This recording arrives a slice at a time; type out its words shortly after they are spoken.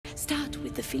Start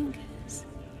with the fingers.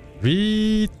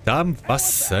 Witam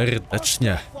was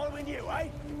serdecznie.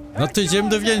 No to idziemy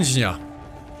do więźnia.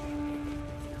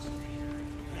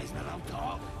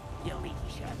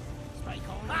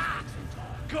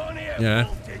 Nie.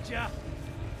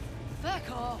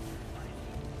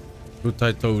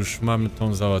 Tutaj to już mamy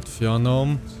tą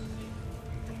załatwioną.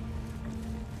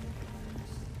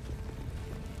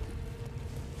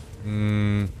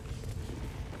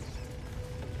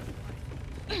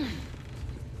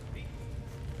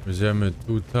 Idziemy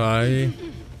tutaj.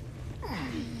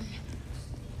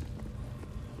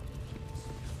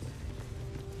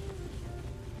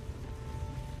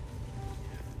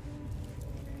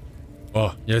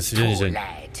 O, jest więzień.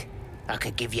 I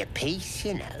could give you peace,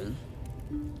 you know.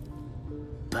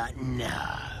 But no.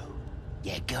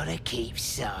 You gotta keep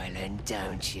silent,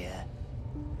 don't you?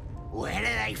 Where do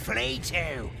they flee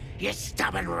to, you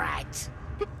stubborn rat?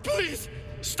 Please,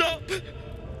 stop!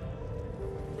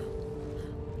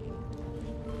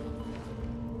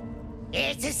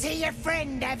 Here to see your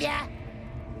friend, have ya?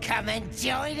 Come and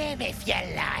join him if you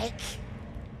like.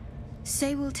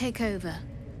 Say we'll take over.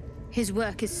 His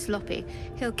work is sloppy.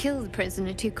 He'll kill the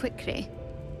prisoner too quickly.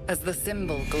 As the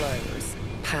symbol glows,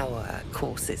 power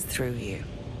courses through you.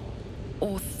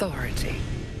 Authority.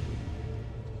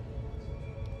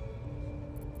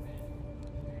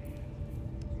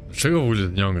 Dlaczego w ogóle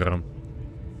z nią gram?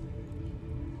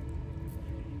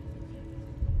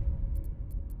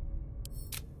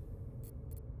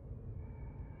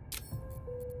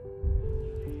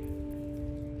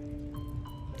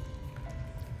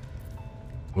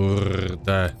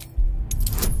 Kurde.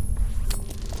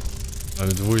 Ale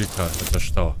dwójka, to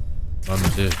też to. Mam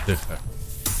gdzieś dychę.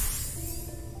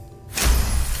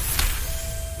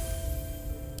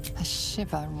 A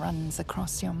shiver runs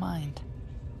across your mind.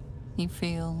 You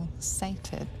feel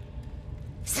sated.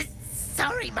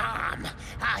 Sorry, Mom.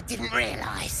 I didn't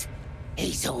realize.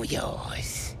 He's all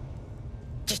yours.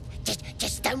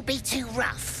 Just don't be too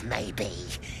rough, maybe.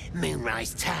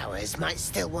 Moonrise Towers might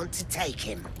still want to take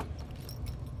him.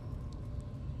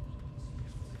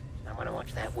 I want to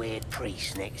watch that weird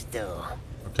priest next door.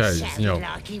 Okay, sounded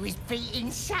like he was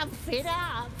beating something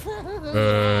up.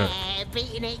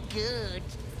 Beating it good.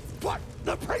 What?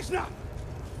 The prisoner?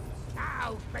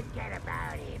 Oh, forget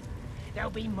about him. There'll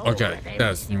be more Okej, of them.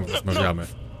 teraz z nim rozmawiamy.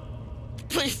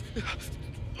 Please,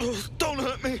 don't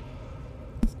hurt me.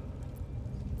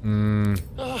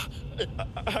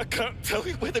 I can't tell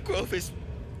you where the grove is.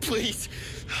 Please,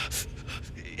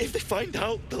 if they find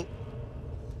out, they'll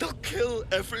kill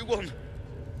everyone.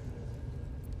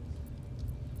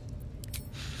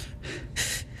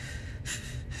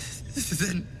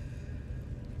 Then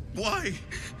why?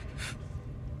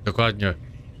 Dokładnie.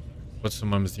 Po co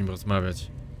mamy z nim rozmawiać?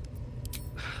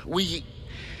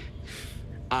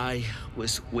 I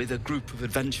was with a group of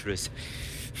adventurers.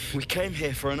 We came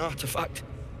here for an artifact.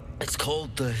 It's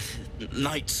called the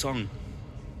Night Song.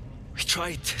 We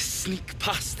tried to sneak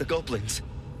past the goblins,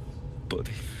 but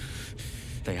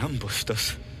they ambushed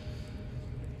us.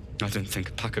 I didn't think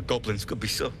a pack of goblins could be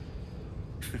so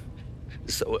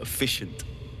efficient.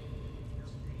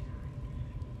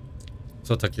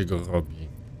 Co takiego robi?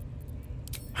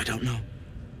 I don't know.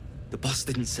 The boss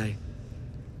didn't say.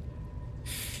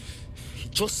 He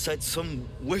just said some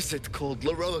wizard called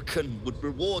Loroakan would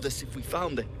reward us if we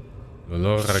found it. Should be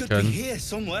Loroakan. here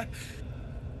somewhere.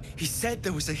 He said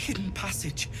there was a hidden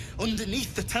passage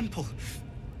underneath the temple.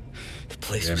 The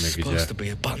place was supposed to be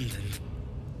abandoned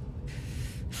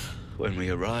when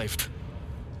we arrived.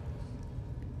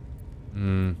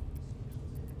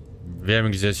 Wiemy,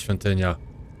 gdzie jest świątynia.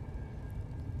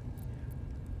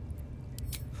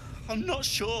 I'm not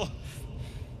sure.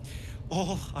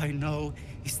 All I know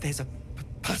is there's a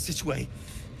passageway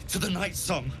to the Night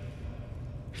Song.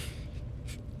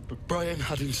 But Brian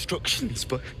had instructions,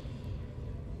 but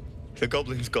the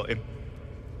goblins got him.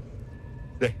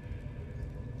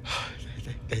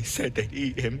 They said they'd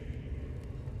eat him.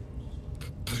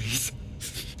 Please,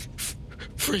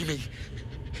 free me.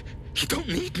 You don't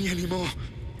need me anymore.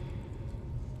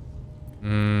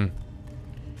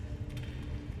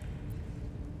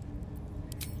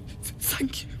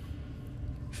 Thank you.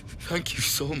 Thank you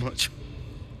so much.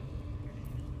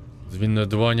 Zwinne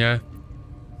dłonie.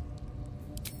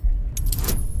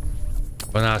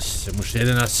 12, muszę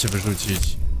 11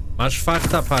 wyrzucić. Masz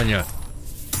farta, panie.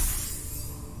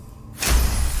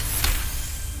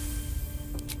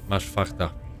 Masz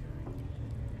farta.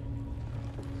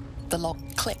 The lock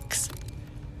clicks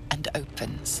and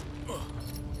opens.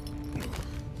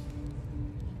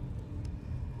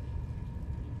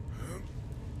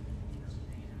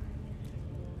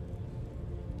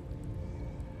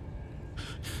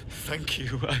 Thank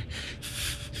you.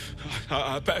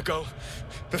 I better go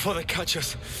before they catch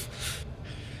us.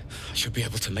 I should be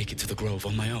able to make it to the grove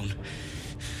on my own.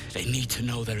 They need to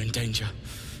know they're in danger.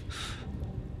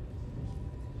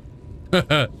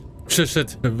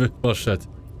 Przyszedł, poszedł.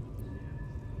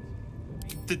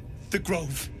 The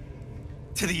grove.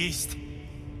 To the east.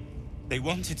 They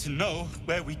wanted to know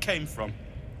where we came from.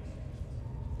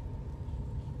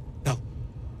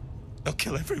 They'll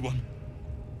kill everyone.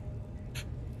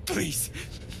 Please,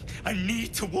 I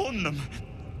need to warn them.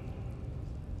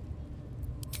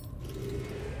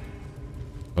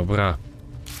 Dobra.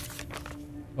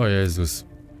 O Jezus.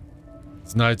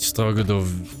 Znajdź drogę do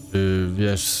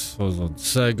wież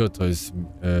schodzącego. To jest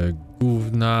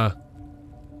główna.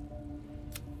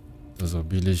 To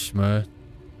zrobiliśmy.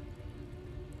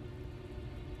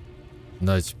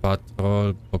 Znajdź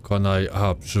patrol. Pokonaj...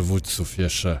 Aha, przywódców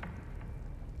jeszcze.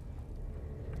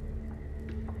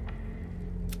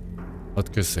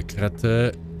 Odkryj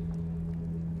sekrety.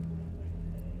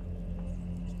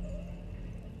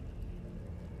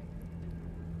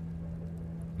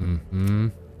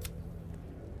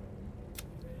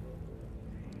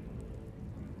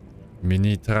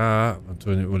 Minitra,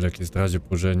 ewentualnie ulek i zdradzi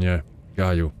położenie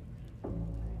Gaju.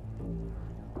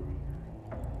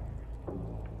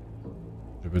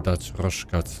 Żeby dać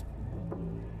rozkaz.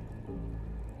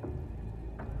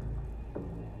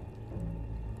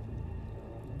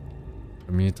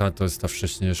 Minitra to jest ta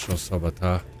wcześniejsza osoba,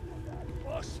 ta.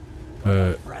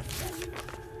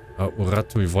 A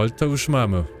uratuj Voltę już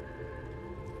mamy.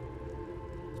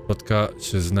 Spotka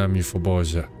się z nami w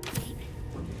obozie.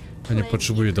 Ja nie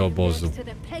potrzebuję do obozu.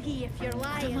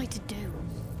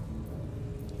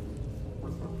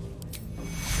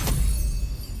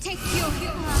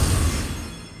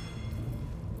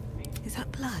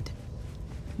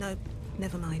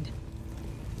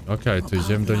 Okej, to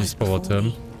idziemy do niej z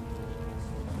powrotem.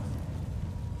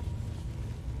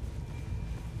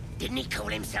 Didn't he call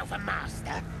himself a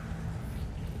master?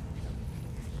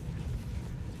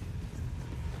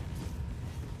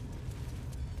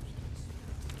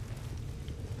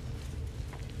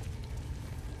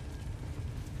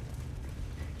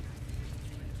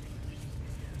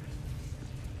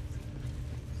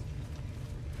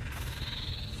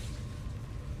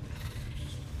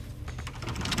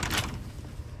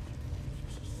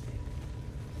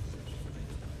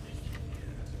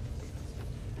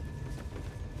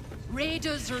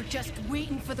 Raiders are just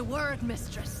waiting for the word,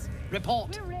 mistress.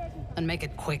 Report, and make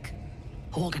it quick.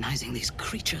 Organizing these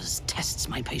creatures tests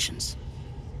my patience.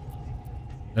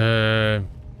 Then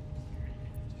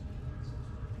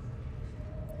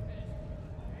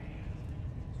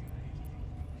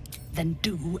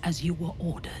do as you were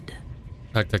ordered.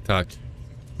 Tak.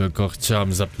 Tylko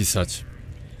chciałem zapisać.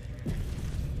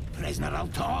 Prisoner will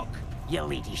talk, your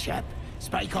ladyship.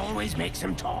 Spike always makes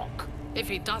him talk. If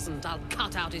he doesn't, I'll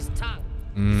cut out his tongue.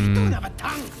 He don't have a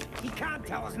tongue. He can't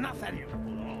tell us nothing.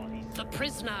 The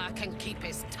prisoner can keep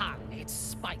his tongue. Its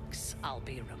spikes I'll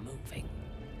be removing.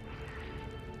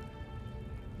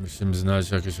 Musimy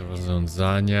znaleźć jakieś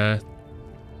rozwiązanie.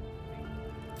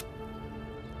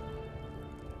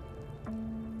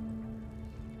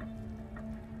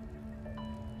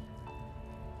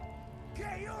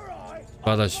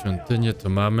 Pada świątynię, to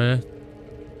mamy.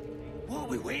 What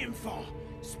are we waiting for?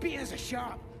 Spears are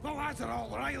sharp. The lads are all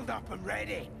riled up and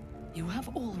ready. You have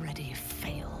already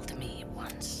failed me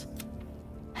once.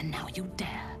 And now you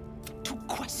dare to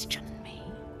question me.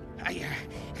 I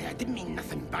didn't mean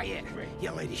nothing by it,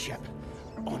 your ladyship.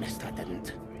 Honest, I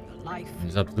didn't.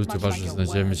 Zaplujcie was, że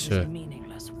znajdziemy się.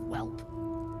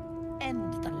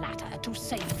 End the latter to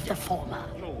save the former.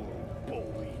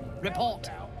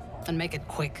 Report and make it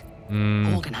quick.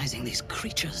 Organizing these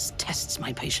creatures tests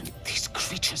my patience. These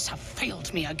creatures have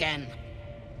failed me again.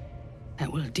 I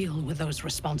will deal with those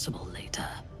responsible later.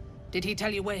 Did he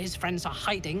tell you where his friends are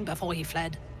hiding before he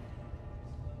fled?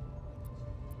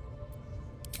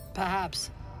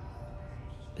 Perhaps.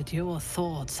 But your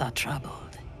thoughts are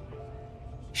troubled.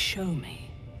 Show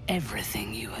me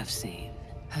everything you have seen.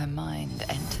 Her mind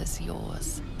enters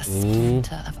yours, a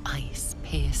splinter of ice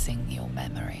piercing your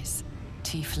memories.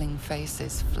 Tiefling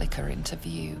faces flicker into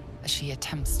view as she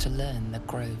attempts to learn the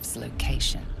grove's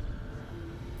location.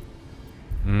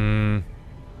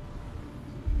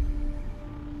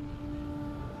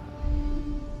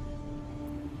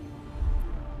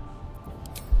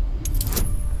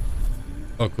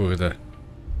 O kurde.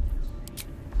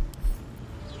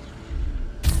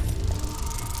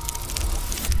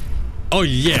 O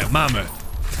je, mamy!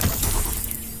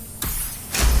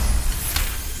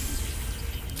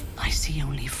 I see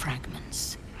only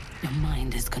fragments. Your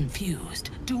mind is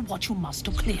confused. Do what you must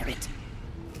to clear it.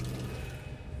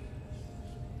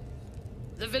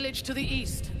 The village to the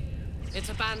east. It's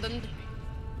abandoned.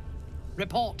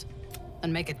 Report,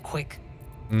 and make it quick.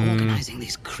 Organizing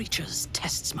these creatures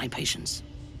tests my patience.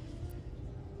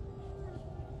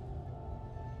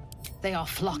 They are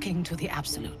flocking to the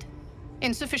absolute.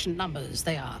 In sufficient numbers,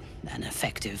 they are an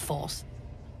effective force.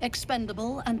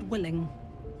 Expendable and willing.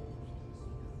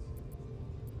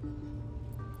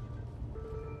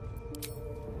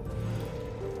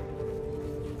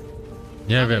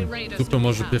 Nie wiem, tu to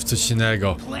może być coś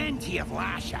innego. Plenty of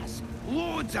lashers,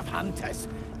 loads of hunters,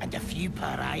 and a few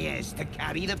pariahs to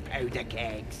carry the powder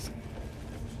kegs.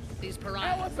 These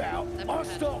pariahs. How about I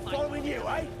stop following you,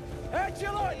 eh? How'd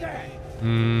you like that? 8,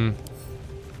 9.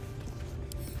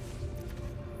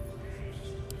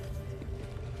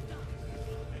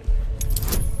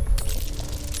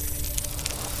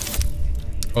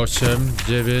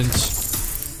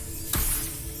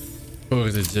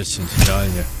 Kurde, 10,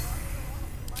 idealnie.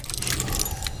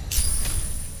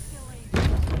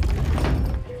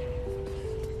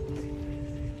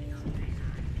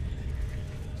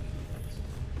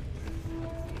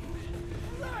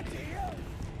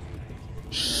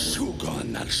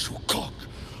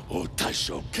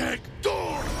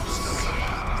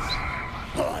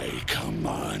 I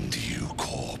command you,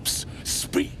 corpse.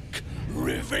 Speak.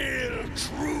 Reveal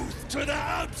truth to the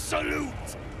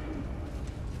absolute.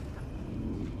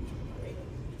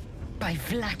 By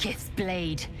Vlaakith's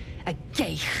blade, a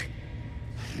geich.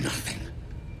 Nothing.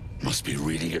 Must be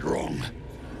reading it wrong.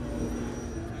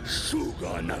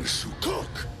 Suga no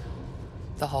Shukok.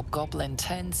 The hobgoblin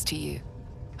turns to you,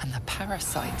 and the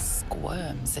parasite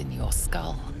squirms in your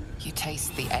skull. You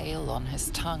taste the ale on his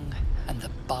tongue, and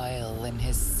the bile in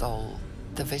his soul.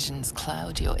 The visions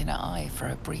cloud your inner eye for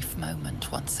a brief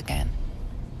moment once again.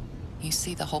 You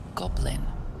see the hobgoblin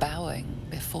bowing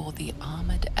before the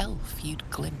armored elf you'd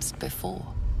glimpsed before.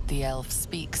 The elf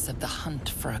speaks of the hunt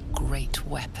for a great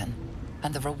weapon,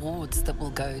 and the rewards that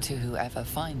will go to whoever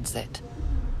finds it.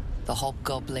 The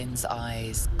hobgoblin's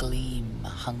eyes gleam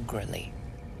hungrily.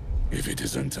 If it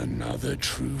isn't another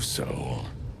true soul.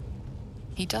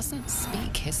 He doesn't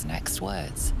speak his next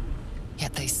words,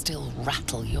 yet they still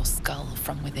rattle your skull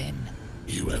from within.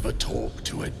 You ever talk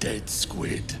to a dead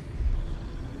squid?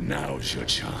 Now's your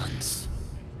chance.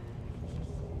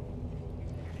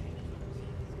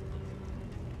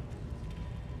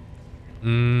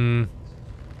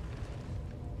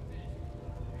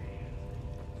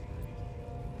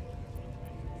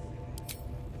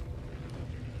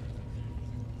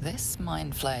 This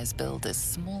Mind Flayer's build is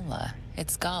smaller,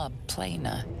 its garb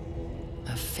plainer.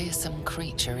 A fearsome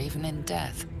creature even in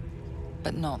death,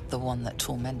 but not the one that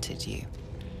tormented you.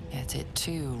 Yet it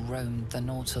too roamed the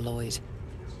Nautiloid.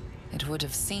 It would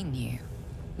have seen you,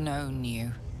 known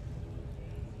you.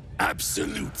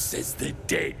 Absolute says the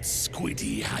dead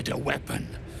squiddy had a weapon.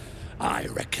 I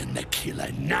reckon the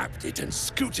killer nabbed it and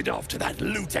scooted off to that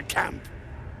looter camp.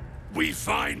 We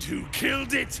find who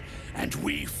killed it, and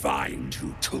we find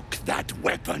who took that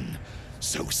weapon.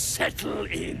 So settle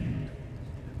in.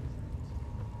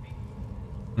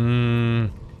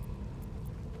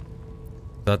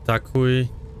 Zaatakuj.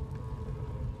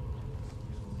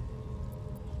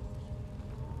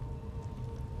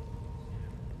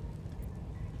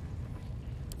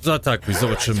 Zaatakuj,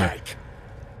 zobaczymy.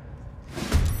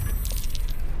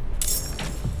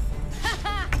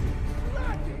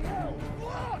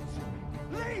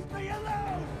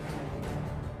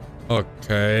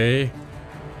 Okej.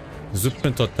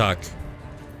 Zróbmy to tak.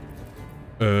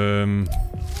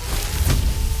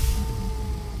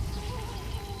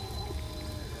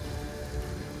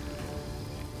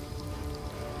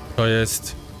 To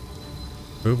jest...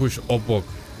 Byłbyś obok.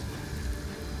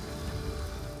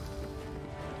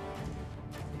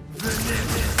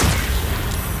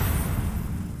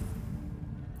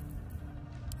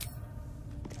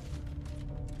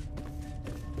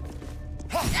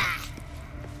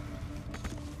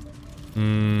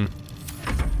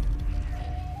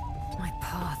 My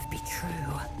path be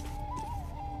true.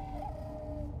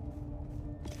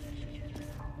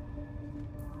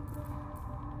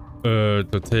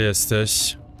 To ty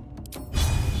jesteś.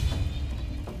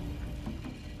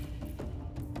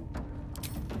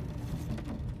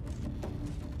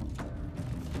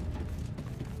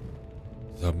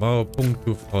 Za mało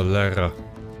punktów, cholera.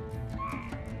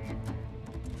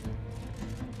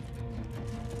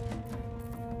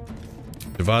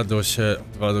 Dwa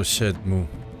do 7.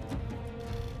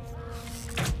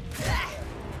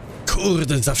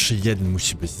 Kurde, zawsze jeden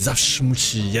musi być. Zawsze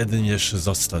musi jeden jeszcze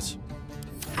zostać.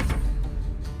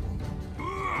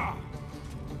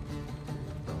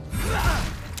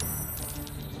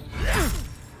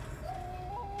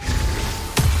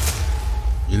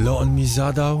 Ile on mi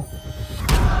zadał?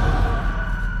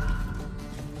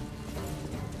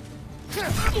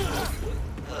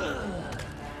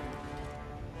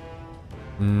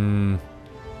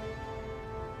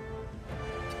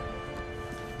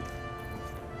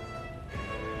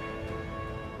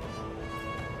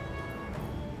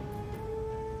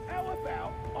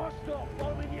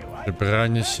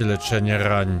 Wybranie się, leczenie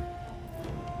rań.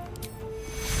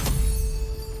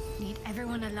 Need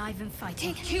everyone alive and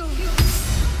fighting.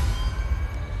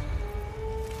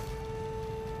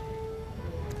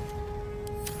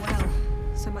 Well,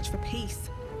 so much for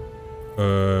peace.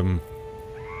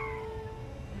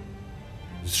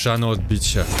 Zżane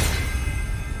odbicie.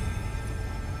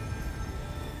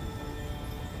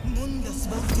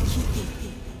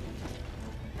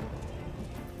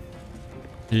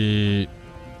 I...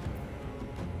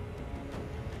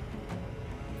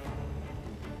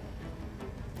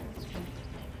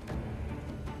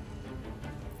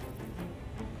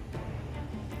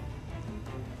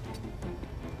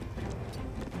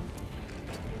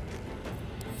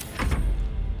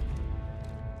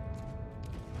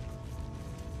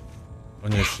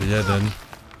 On jeszcze jeden.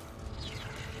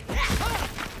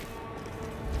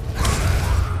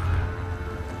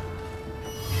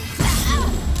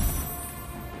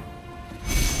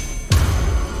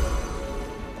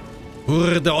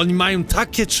 Kurde, oni mają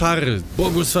takie czary,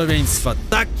 błogosławieństwa,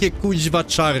 takie kuźwa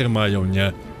czary mają,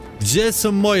 nie? Gdzie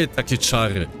są moje takie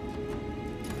czary?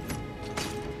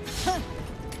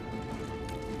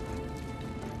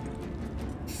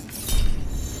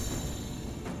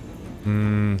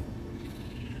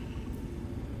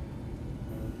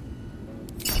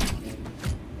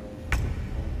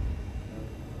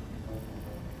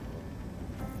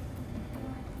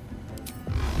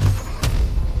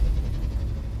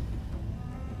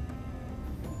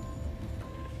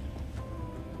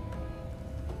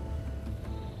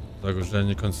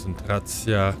 Zagrożenie,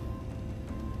 koncentracja.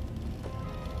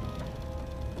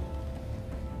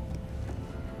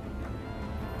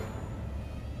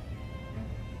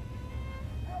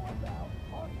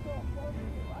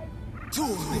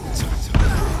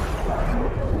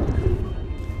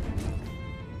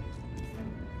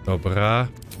 Dobra.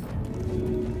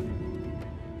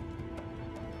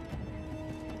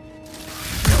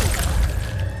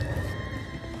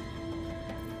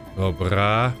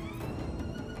 Dobra.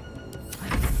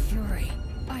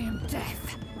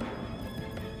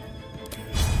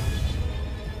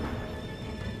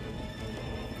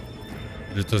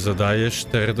 Ile to zadajesz?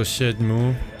 4 do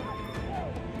 7.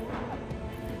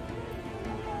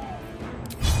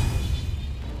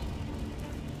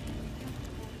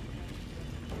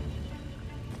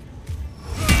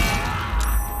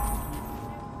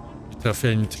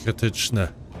 Trafienie krytyczne.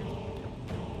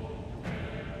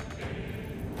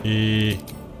 I...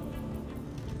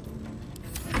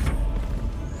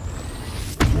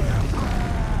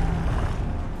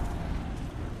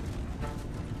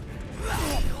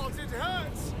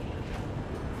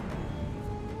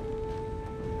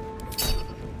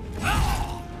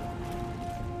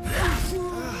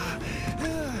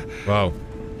 Wow.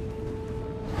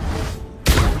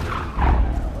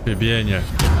 Chybienie.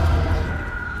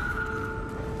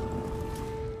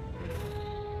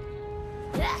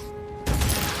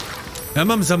 Ja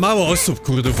mam za mało osób,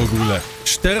 kurde, w ogóle.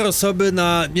 4 osoby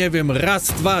na, nie wiem, raz,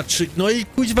 2, 3. No i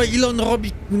kuźwa, ile on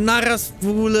robi naraz w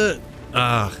ogóle?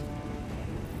 Ach.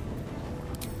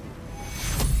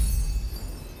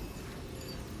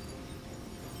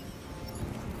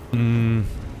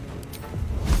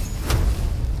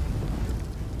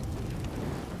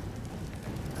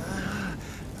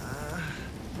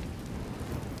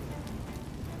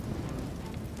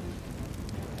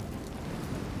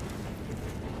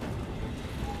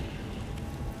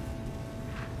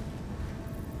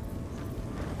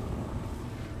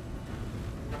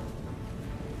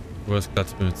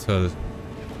 Składźmy cel.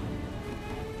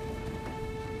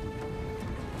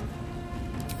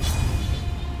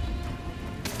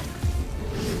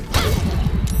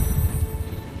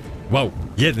 Wow,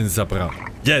 jeden zabrał.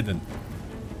 Jeden.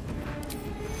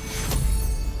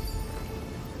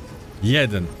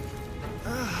 Jeden.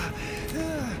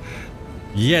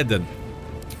 Jeden.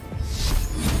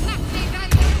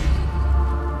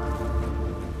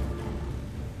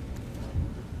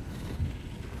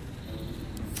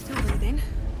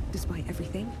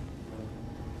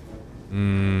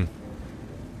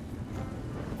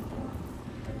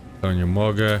 To nie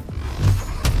mogę.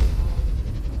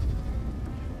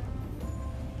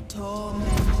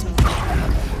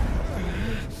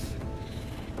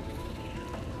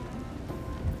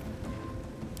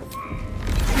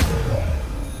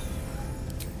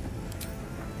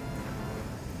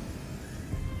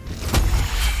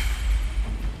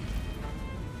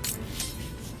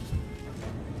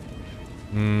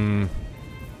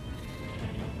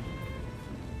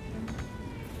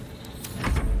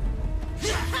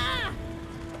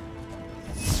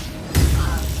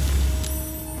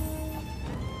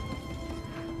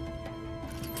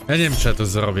 Ja nie wiem, czy ja to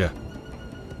zrobię.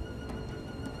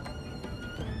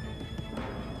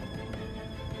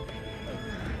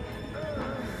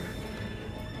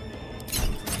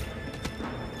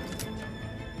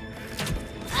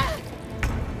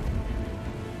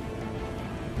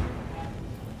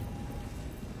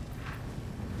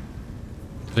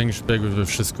 Zwiększ biegłość we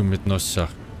wszystkich umiejętnościach.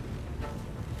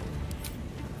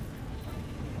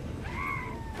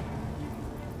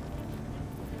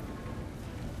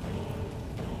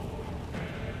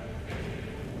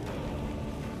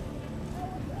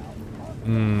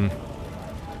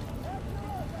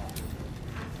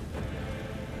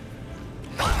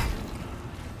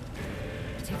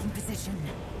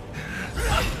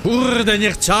 Kurde,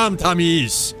 nie chciałem tam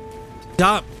iść.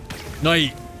 Ja... No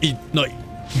i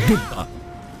dupa.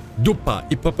 Dupa.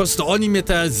 I po prostu oni mnie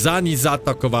teraz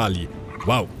zaatakowali.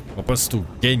 Wow, po prostu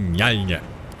genialnie.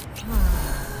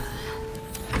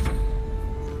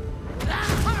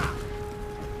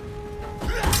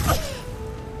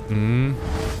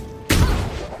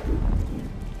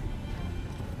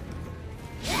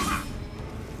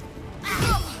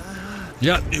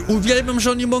 Ja uwielbiam,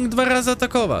 że oni mogą 2 razy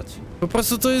atakować. Po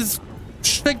prostu to jest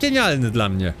przegenialne dla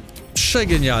mnie.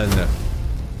 Przegenialne.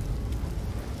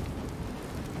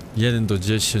 1 do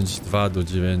 10, 2 do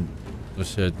 9, do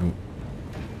 7.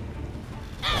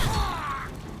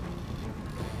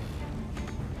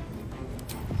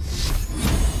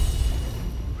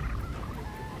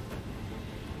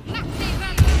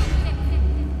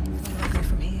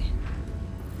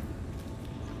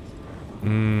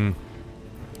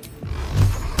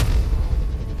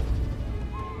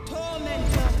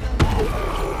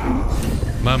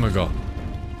 Mamy go.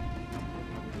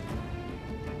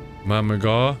 Mamy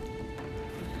go.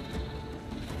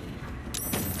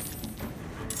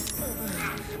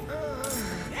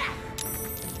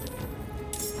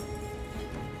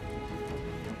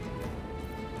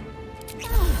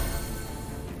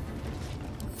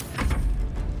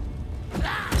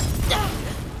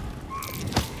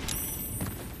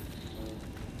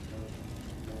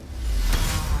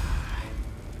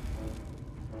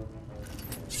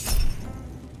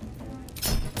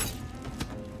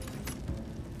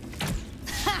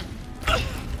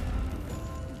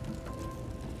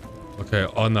 Okej,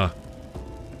 ona.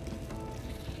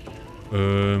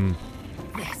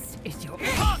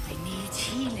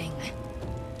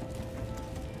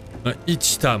 No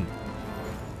idź tam.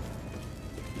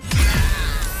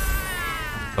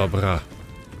 Dobra.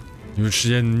 Już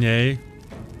mniej.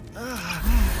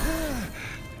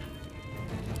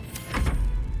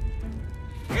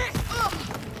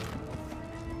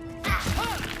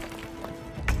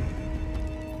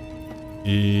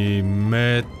 I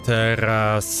my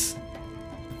teraz...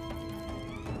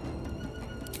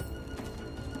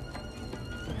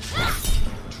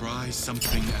 Try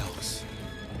something else.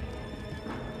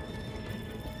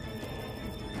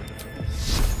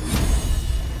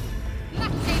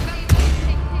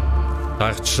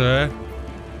 Tarcze.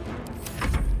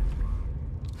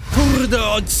 Kurde,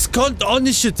 skąd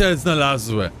oni się te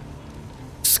znalazły?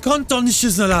 Skąd oni się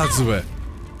znalazły?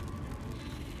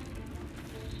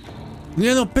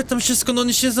 Nie no, pytam się, skąd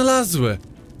oni się znalazły.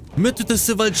 My tutaj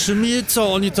sobie walczymy i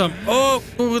co? Oni tam... O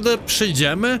kurde,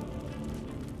 przyjdziemy?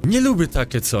 Nie lubię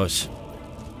takie coś.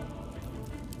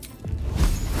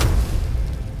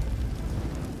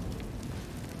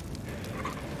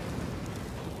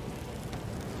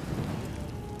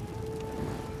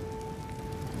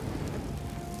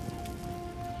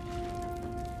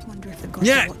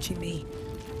 Nie!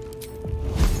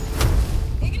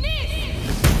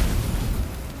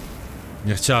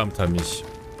 Nie chciałam tam iść.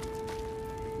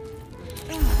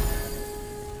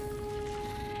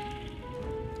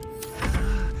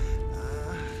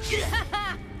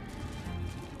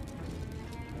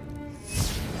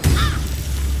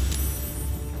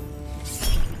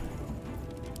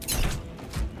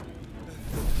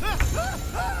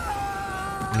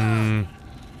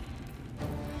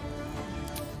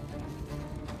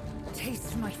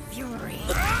 Taste my fury.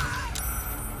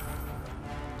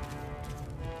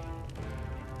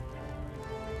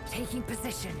 Taking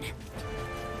position.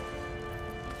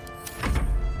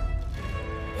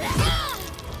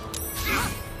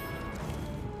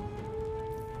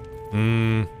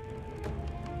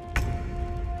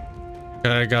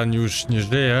 Kragan już nie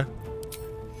żyje.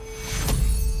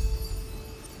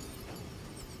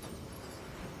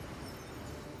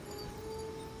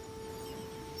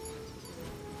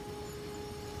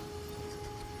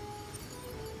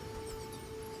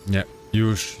 Nie,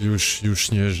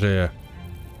 już nie żyje.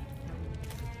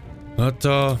 No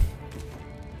to...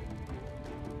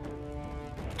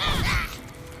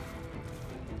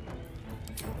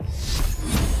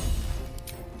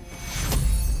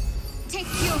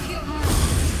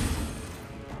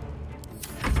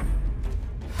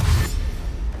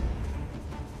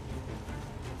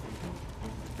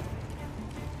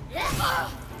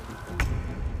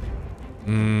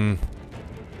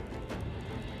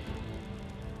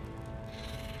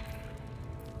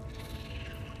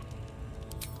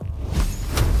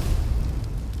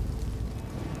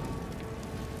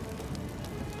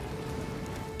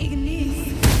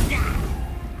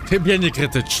 Chybienie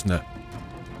krytyczne.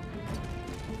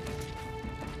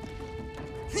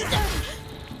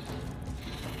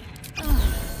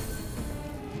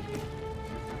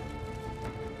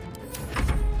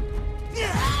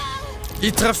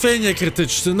 I trafienie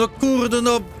krytyczne, no kurde,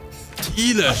 no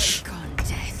ileż?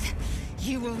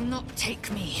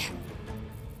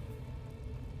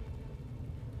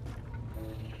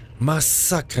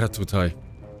 Masakra tutaj.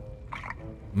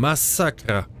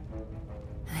 Masakra.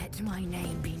 Let my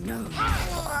name be known.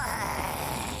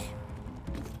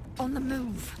 On the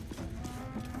move.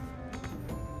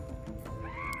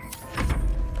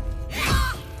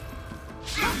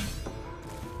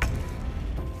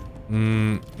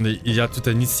 Ja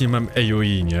tutaj nic nie mam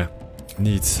AOE, nie?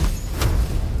 Nic.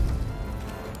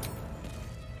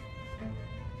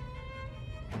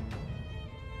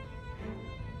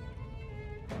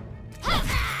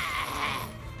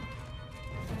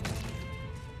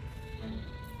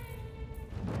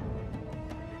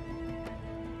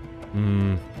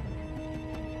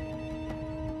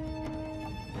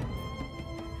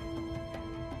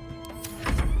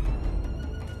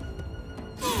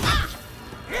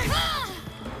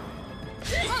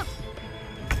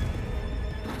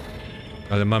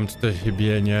 Ale mam tutaj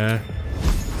chybienie.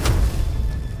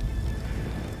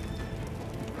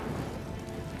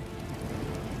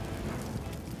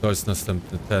 To jest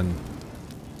następny, ten.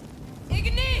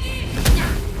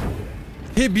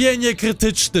 Chybienie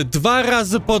krytyczne, 2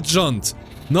 razy pod rząd.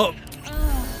 No,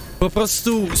 po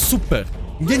prostu super.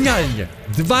 Genialnie.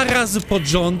 2 razy pod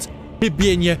rząd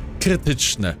chybienie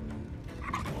krytyczne.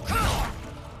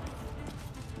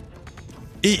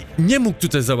 I nie mógł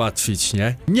tutaj załatwić,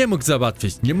 nie? Nie mógł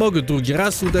załatwić. Nie mogę drugi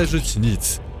raz uderzyć,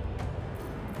 nic.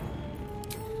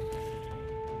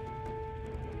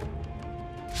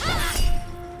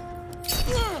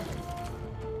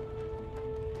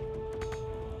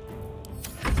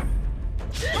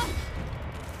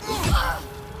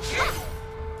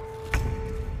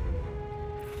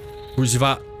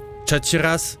 Kuźwa, 3.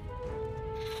 raz?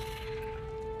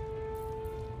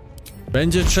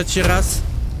 Będzie 3. raz?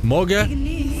 Mogę?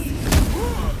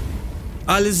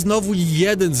 Ale znowu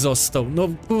 1 został. No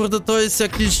kurde, to jest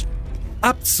jakiś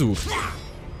absurd.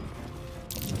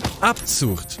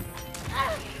 Absurd.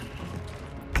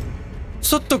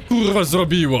 Co to kurwa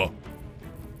zrobiło?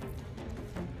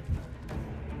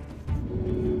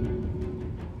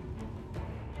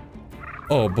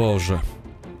 O Boże.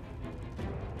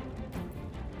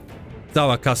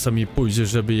 Cała kasa mi pójdzie,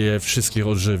 żeby je wszystkich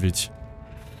odżywić.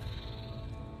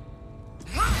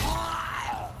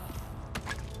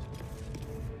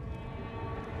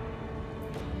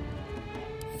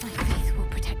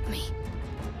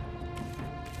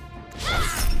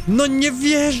 No nie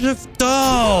wierzę w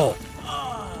to!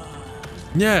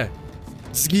 Nie!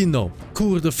 Zginął.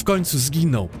 Kurde, w końcu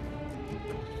zginął.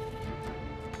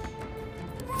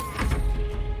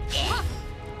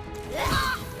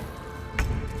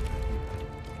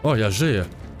 O, ja żyję.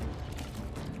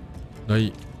 No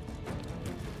i...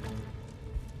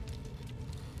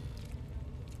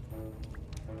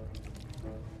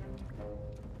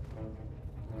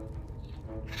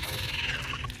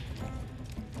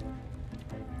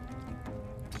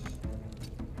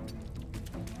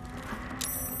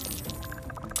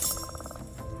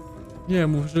 Nie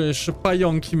mów, że jeszcze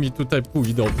pająki mi tutaj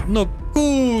pójdą. No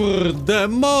kurde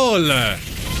mole!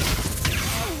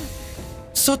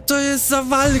 Co to jest za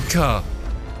walka?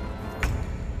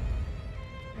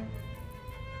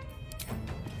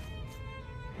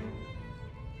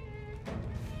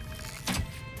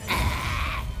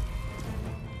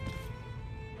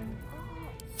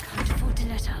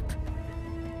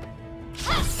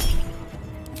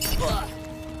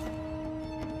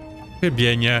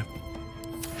 Chybienie.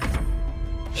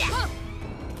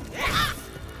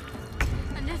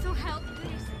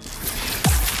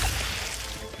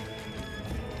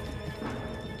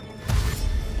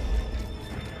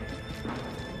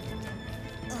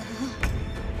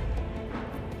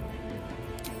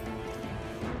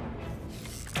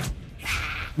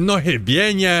 No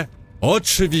chybienie,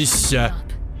 oczywiście.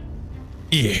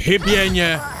 I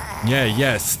chybienie. Nie,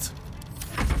 jest.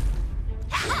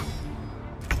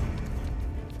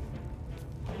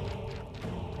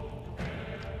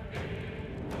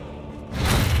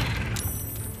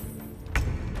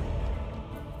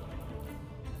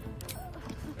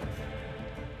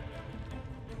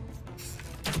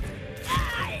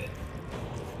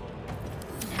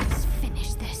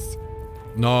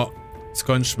 No,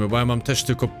 skończmy, bo ja mam też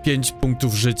tylko 5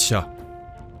 punktów życia.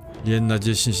 1 na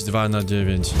 10, 2 na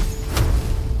 9.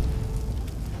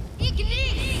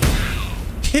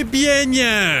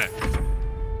 Chybienie!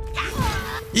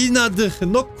 I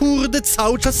no kurde,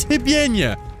 cały czas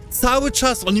chybienie. Cały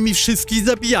czas oni mi wszystkich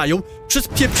zabijają przez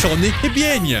pieprzone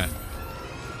chybienie.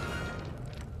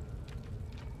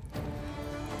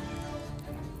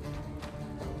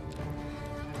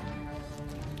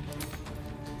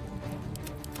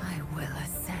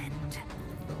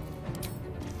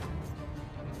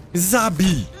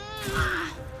 Zabij!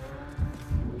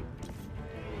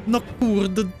 No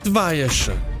kurde, 2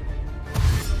 jeszcze.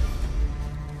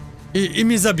 I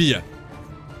mnie zabije.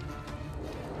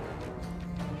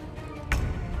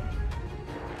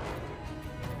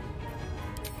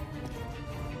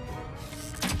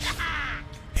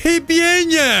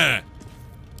 Chybienie!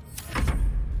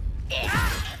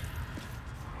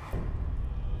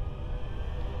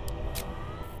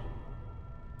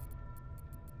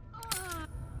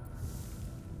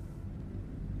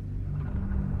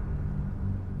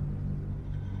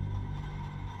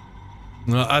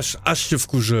 No aż się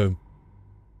wkurzyłem.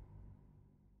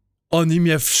 Oni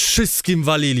mnie wszystkim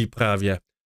walili prawie.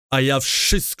 A ja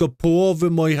wszystko, połowy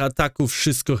moich ataków,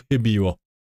 wszystko chybiło.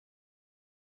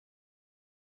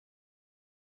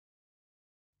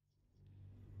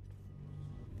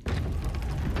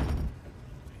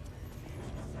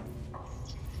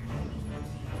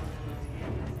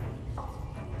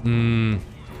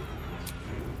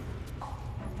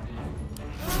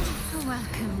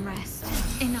 Welcome, rest.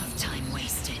 Enough time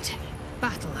wasted.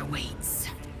 Battle awaits.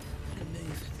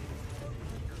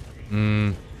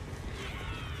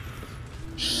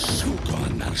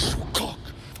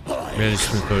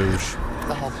 Mieliśmy to już.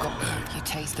 The hobgoblin, you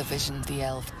taste the vision of the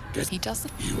elf. He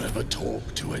doesn't. You ever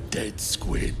talk to a dead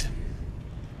squid?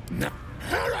 No.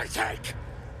 Heretic!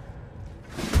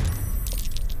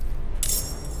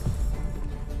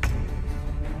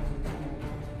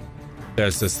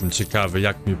 Teraz jestem ciekawy,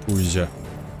 jak mi pójdzie.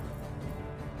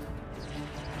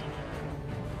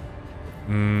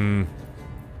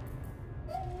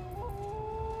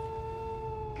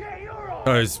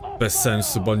 To jest bez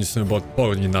sensu, bo oni są chyba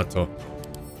odporni na to.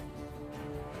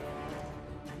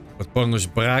 Odporność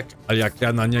brak, ale jak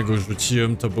ja na niego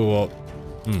rzuciłem, to było...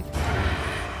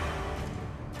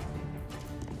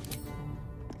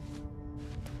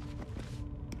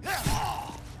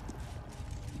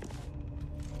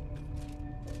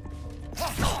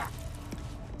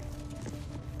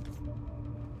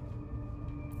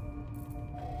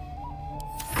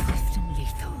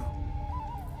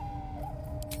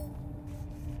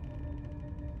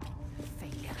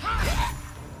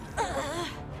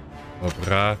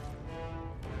 Dobra.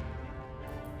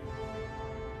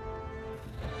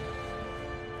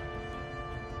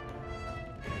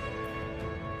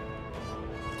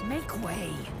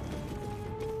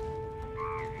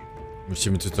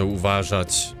 Musimy tutaj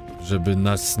uważać, żeby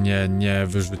nas nie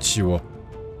wyrzuciło.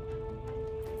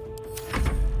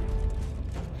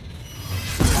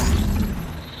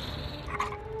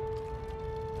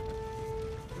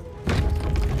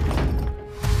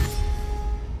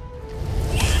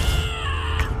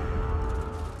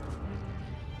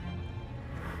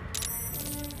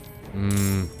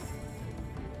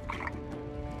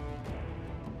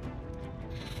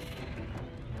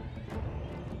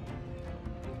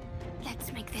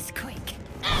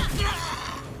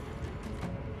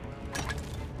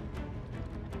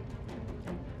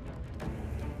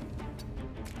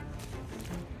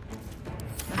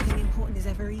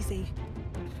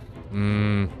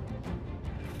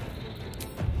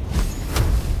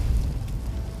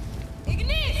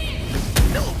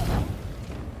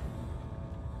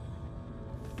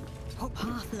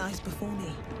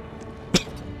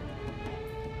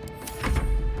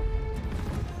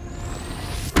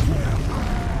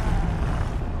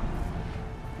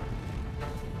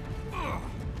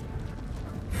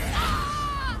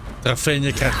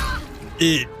 Trafienie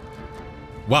i...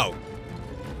 Wow!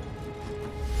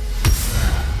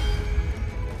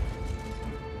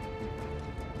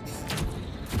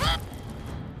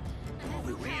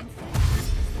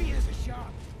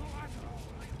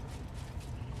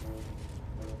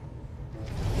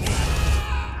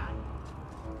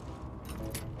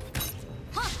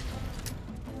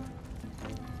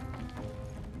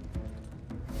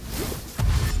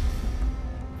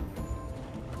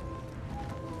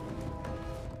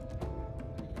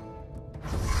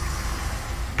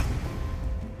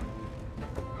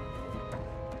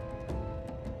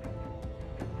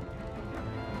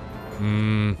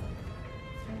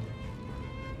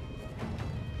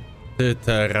 Ty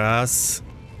teraz...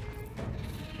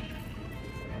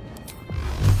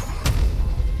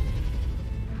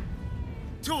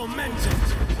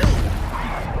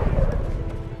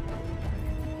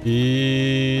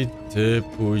 I ty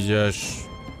pójdziesz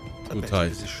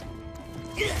tutaj.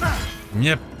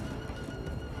 Nie.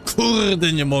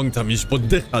 Kurde, nie mogę tam iść, bo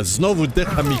dycha. Znowu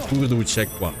dycha mi kurde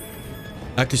uciekła.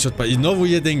 Jakieś odpad. I znowu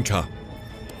jedynka.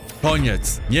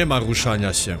 Koniec. Nie ma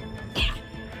ruszania się.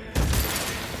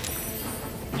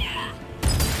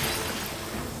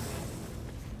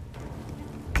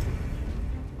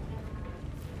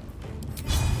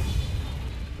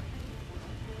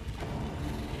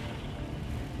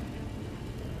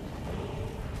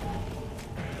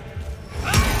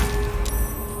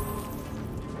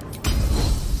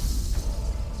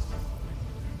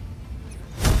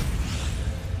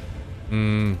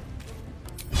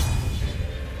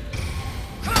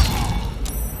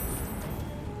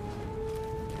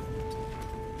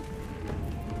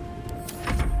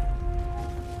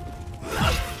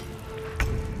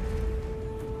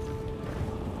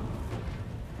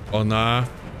 Ona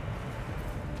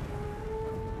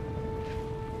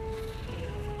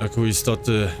jako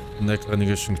istoty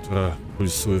Necranation, która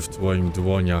pulsuje w twoich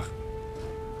dłoniach.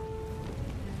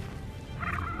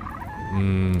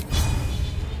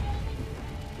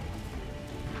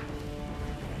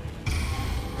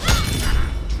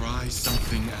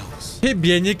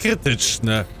 Chybienie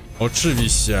krytyczne.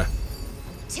 Oczywiście.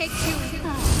 Time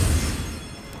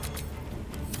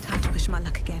to push my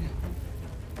luck again.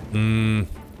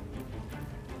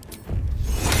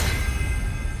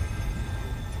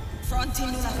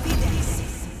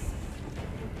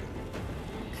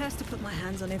 Cursed to put my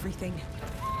hands on everything.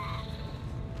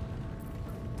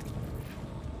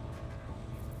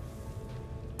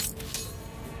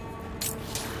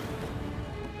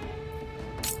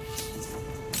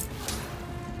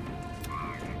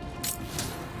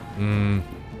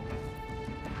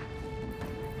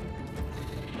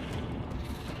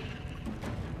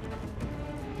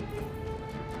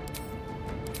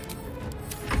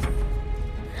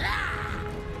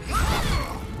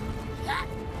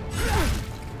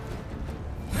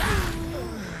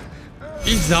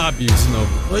 I zabił znowu.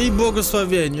 No i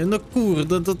błogosławienie. No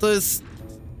kurde, to jest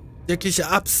jakiś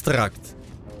abstrakt.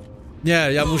 Nie,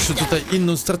 ja muszę tutaj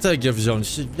inną strategię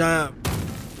wziąć. Ja...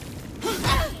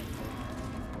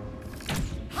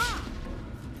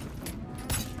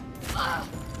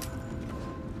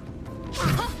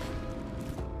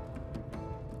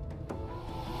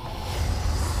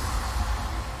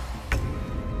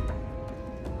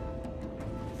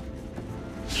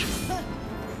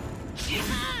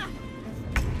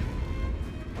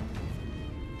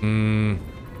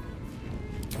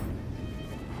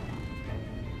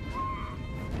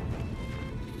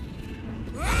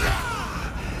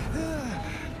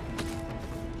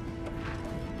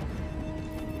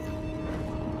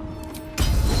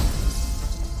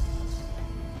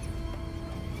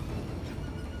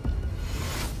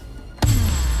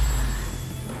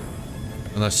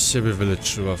 Ona z siebie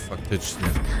wyleczyła faktycznie.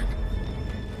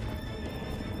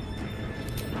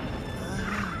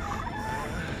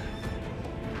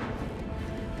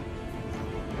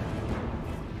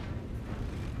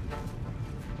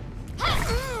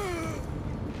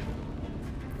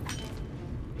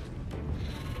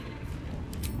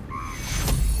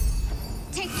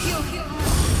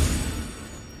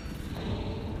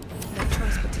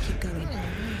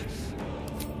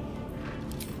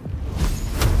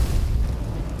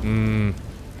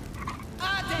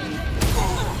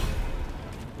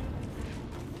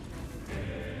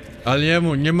 Ale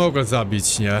nie mogę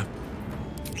zabić, nie?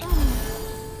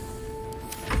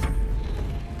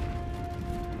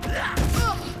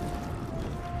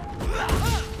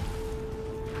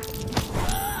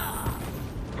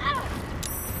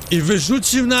 I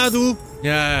wyrzucił na dół?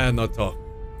 Nie, no to...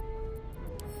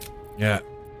 Nie.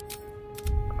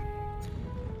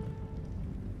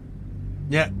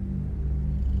 Nie.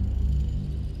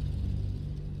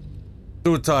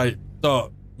 Tutaj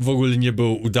to w ogóle nie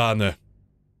było udane.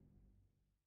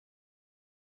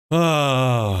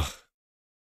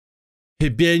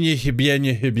 Chybienie,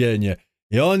 chybienie, chybienie.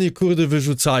 I oni kurde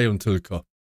wyrzucają tylko.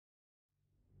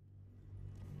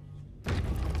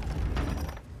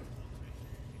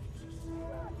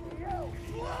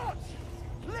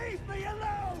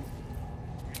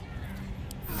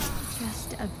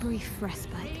 Just a brief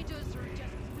respite.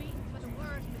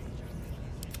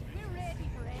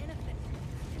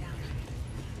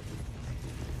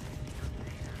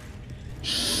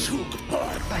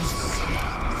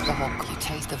 You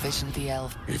taste the vision of the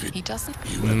elf. He doesn't.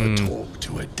 You ever talk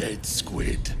to a dead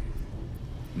squid?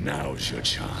 Now's your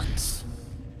chance.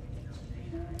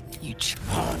 You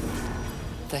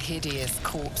the hideous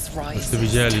corpse rises.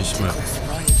 Widzieliśmy.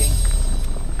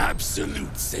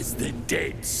 Absolute says the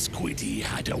dead squiddy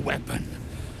had a weapon.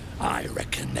 I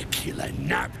reckon the killer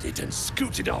nabbed it and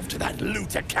scooted off to that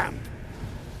looter camp.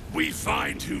 We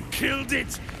find who killed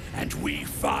it, and we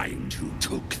find who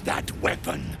took that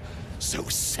weapon. So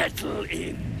settle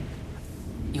in.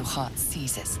 Your heart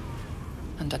seizes.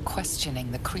 Under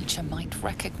questioning, the creature might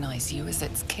recognize you as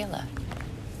its killer.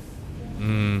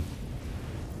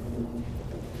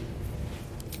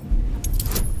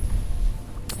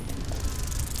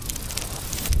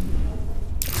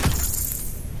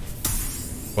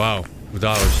 Wow,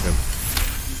 udało się.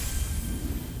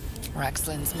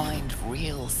 Ragzlin's mind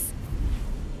reels,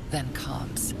 then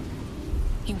calms.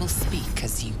 He will speak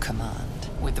as you command.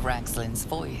 With Ragzlin's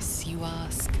voice, you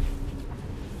ask.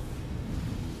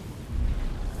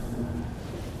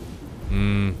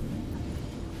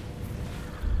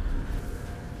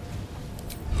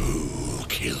 Who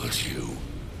killed you?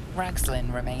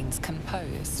 Ragzlin remains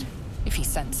composed. If he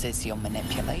senses your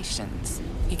manipulations,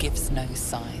 he gives no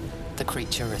sign. The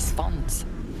creature responds,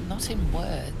 not in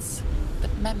words,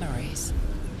 but memories.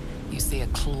 You see a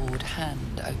clawed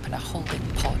hand open a holding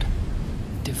pod,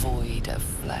 devoid of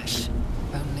flesh,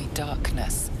 only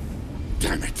darkness.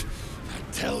 Damn it!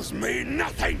 That tells me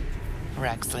nothing!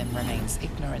 Ragzlin remains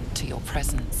ignorant to your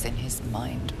presence in his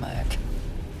mind murk.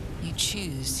 You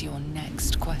choose your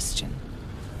next question.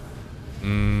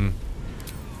 Who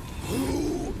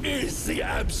is the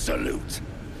Absolute?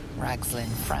 Ragzlin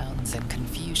frowns in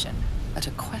confusion at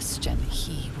a question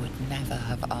he would never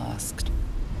have asked.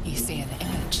 You see an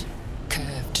image.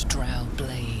 Curved drow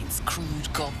blades,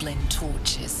 crude goblin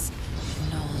torches,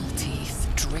 gnoll teeth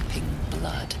dripping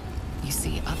blood. You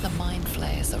see other mind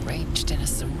flayers arranged in a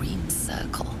serene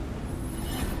circle.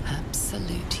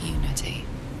 Absolute unity.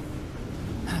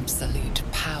 Absolute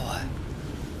power.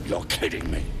 You're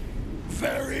kidding me.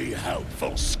 Very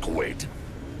helpful, Squid.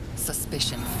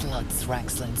 Suspicion floods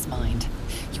Ragzlin's mind.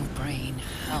 Your brain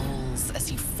howls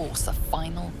as you force a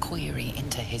final query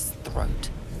into his throat.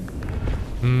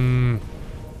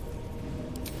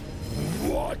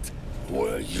 What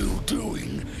were you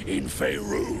doing in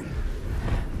Faerûn?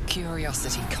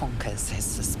 Curiosity conquers his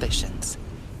suspicions.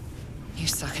 You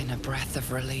suck in a breath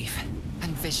of relief,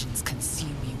 and visions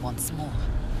consume you once more.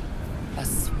 A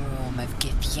swarm of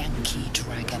Githyanki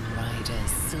dragon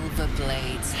riders, silver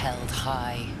blades held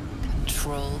high,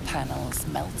 control panels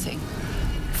melting,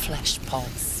 flesh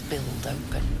pods spilled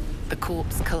open. The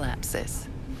corpse collapses,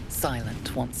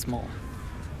 silent once more.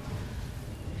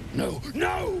 No,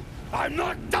 no! I'm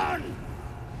not done!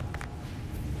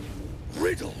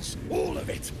 Riddles, all of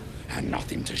it. And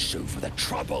nothing to show for the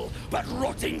trouble but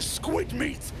rotting squid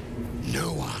meat.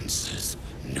 No answers,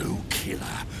 no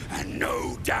killer, and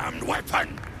no damned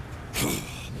weapon.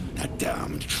 That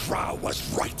damned drow was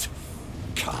right.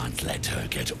 Can't let her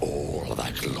get all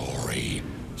the glory.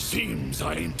 Seems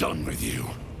I ain't done with you.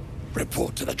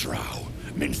 Report to the drow.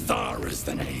 Minthara's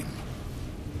the name.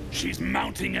 She's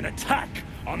mounting an attack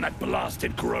on that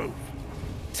blasted grove.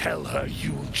 Tell her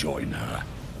you'll join her.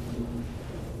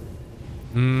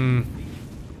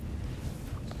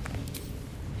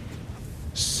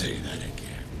 Say that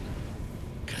again.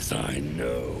 'Cause I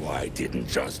know I didn't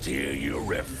just hear you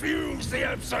refuse the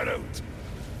Absolute.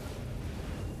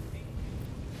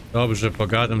 Dobrze,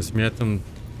 pogadam z Mietą.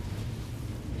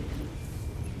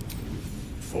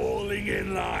 Falling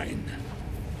in line.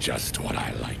 Just what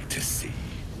I like to see.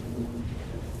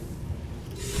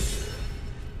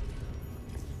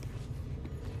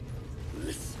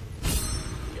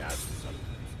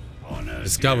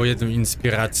 Zyskało jedną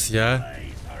inspirację.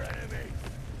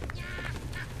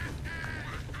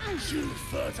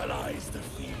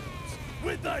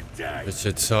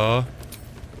 Wiecie co?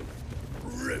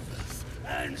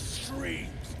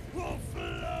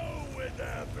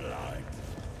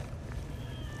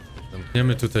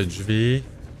 Zamkniemy tutaj drzwi.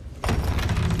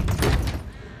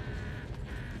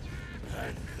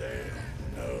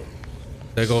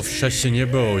 Tego wcześniej nie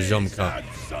było, ziomka.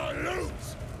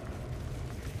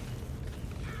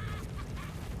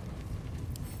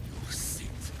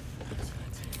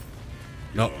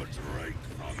 No.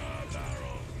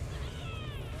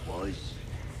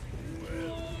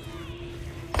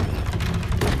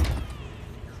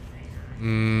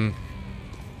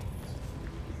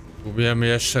 Próbujemy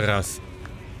jeszcze raz.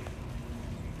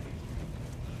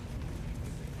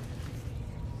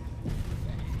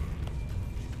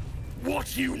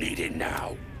 What you needing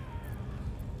now?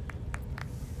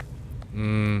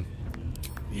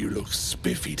 You look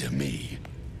spiffy to me.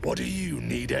 What do you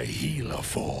need a healer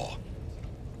for?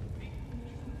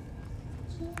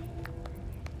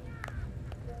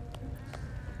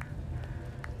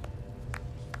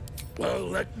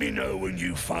 Well, let me know when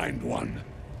you find one.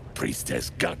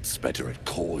 Priestess Gut's better at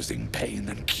causing pain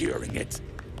than curing it.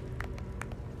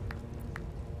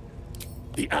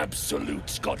 The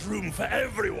Absolute's got room for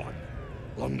everyone,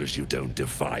 long as you don't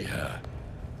defy her.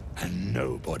 And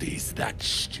nobody's that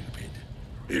stupid.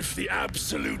 If the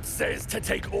Absolute says to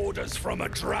take orders from a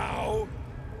drow,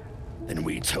 then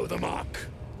we toe the mark.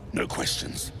 No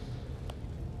questions.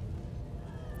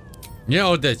 Nie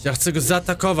odejdź, ja chcę go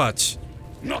zaatakować.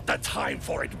 Not the time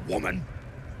for it, woman.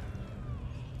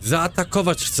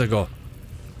 Zaatakować chcę go.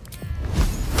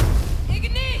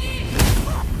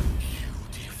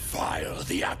 Defile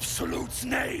the Absolute's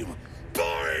name,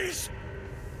 boys!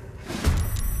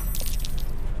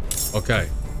 Okej.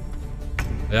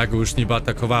 A ja go już niby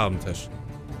atakowałem też.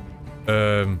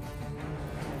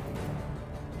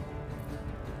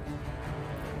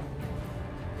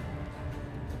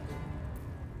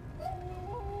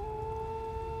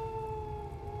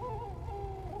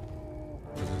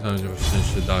 Tam będzie właśnie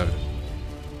się dar.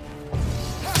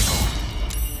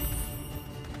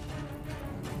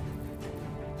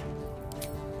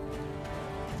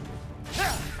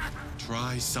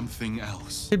 Try something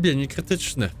else. Chybienie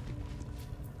krytyczne.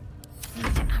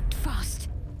 Act fast.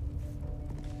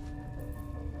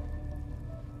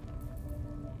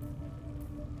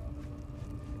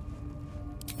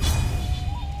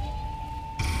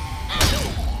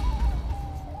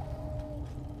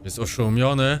 Jest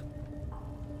oszołomiony.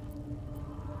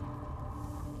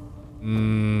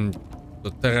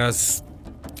 To teraz...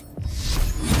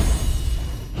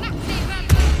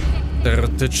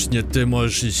 Teoretycznie ty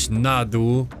możesz iść na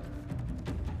dół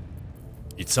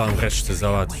i całą resztę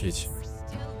załatwić.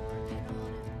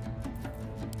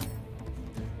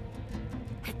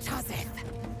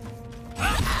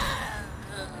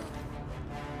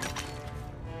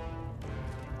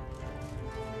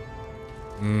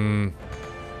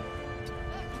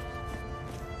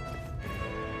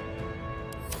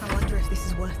 I wonder if this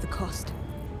is worth the cost.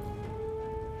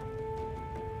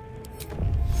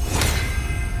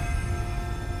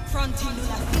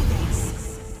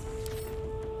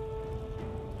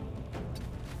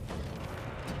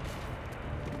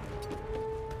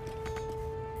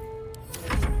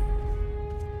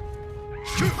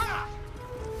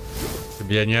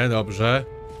 Chybienie, dobrze.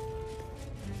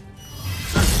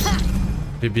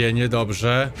 Chybienie,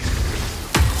 dobrze.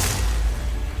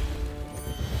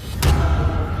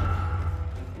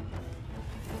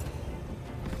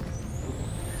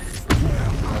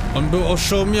 On był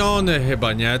oszołomiony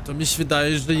chyba, nie? To mi się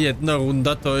wydaje, że jedna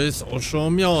runda to jest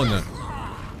oszołomiony.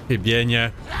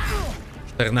 Chybienie.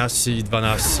 14 i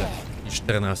 12. I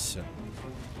 14.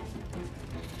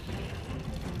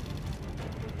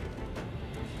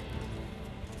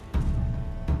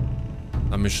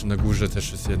 Tam jeszcze na górze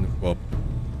też jest jeden chłop.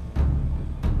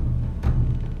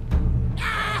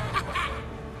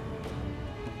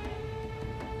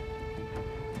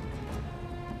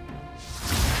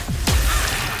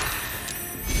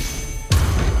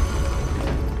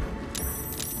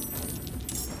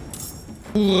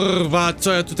 Kurwa,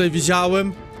 co ja tutaj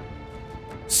widziałem?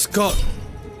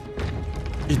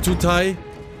 I tutaj?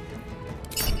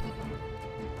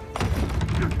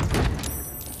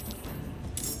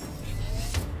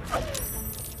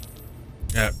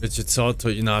 Nie, wiecie co? To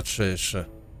inaczej jeszcze.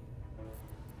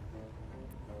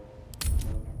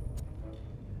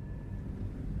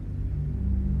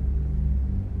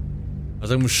 A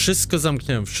tak mu wszystko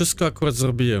zamknąłem, wszystko akurat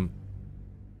zrobiłem.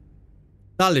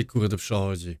 Dalej kurde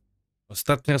przechodzi.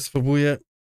 Ostatni raz spróbuję.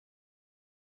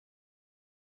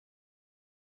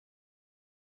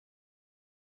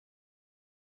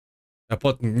 A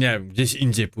potem, nie wiem, gdzieś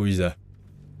indziej pójdę.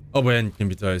 Obojętnie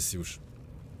mi to jest już.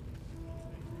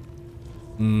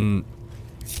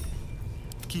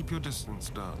 Keep your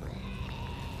distance, darling.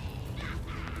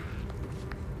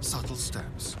 Subtle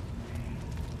steps.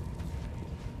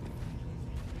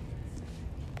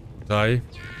 Tutaj.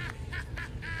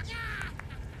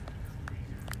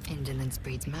 Indolence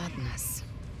breeds madness.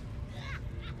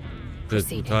 Ty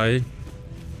tutaj.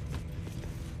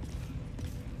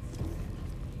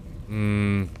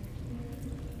 No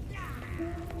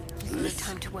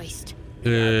time to waste.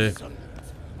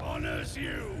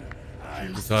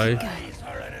 Tutaj.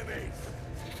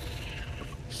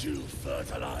 She'll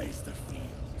fertilize the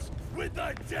fields with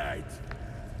the dead.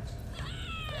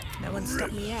 No one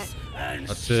stopped me yet. And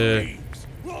A ty... streams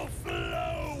will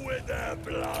flow with their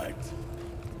blood.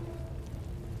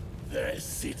 Their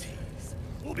cities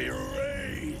will be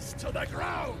razed to the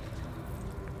ground.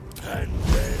 And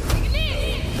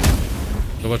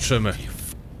Zobaczymy.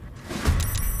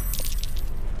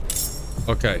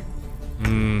 Okej.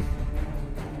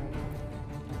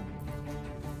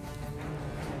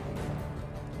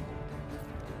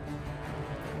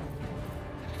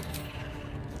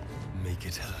 Make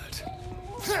it hurt.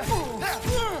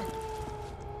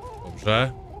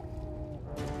 Dobrze.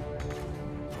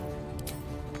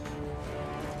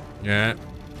 Nie.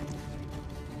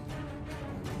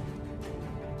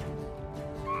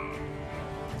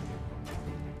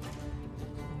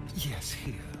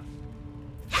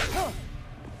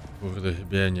 Kurde,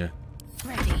 chybienie.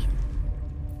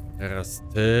 Teraz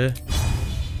ty.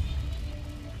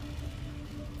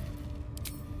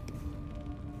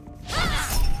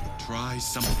 Try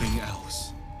something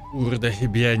else. Kurde,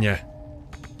 chybienie.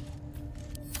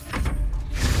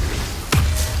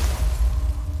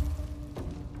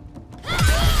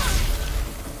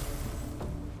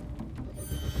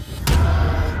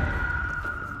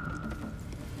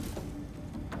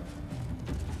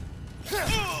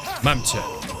 Mam cię.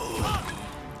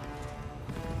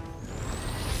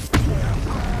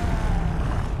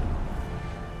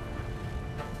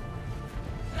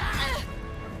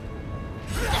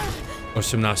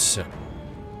 Osiemnaście.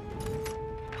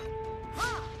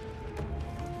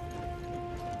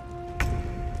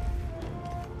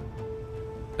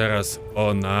 Teraz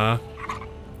ona.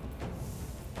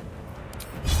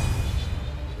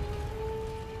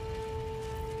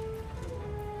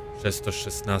 Przez to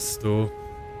 16.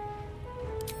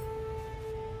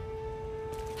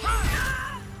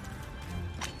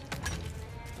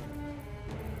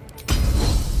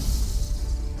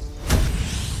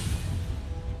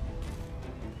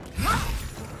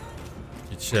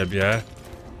 I ciebie.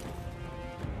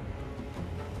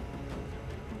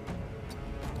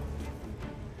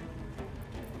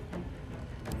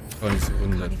 Koniec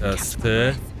rundy, teraz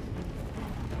ty.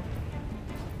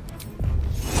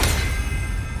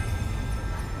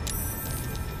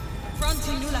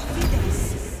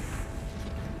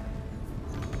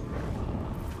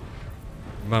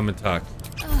 Mamy tak.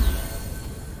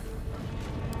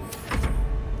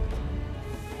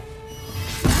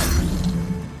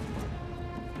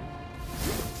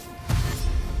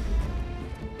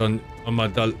 On ma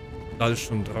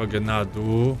dalszą drogę na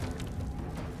dół.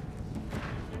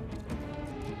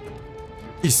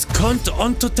 I skąd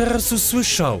on to teraz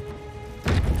usłyszał?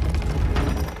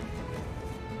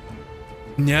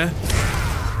 Nie?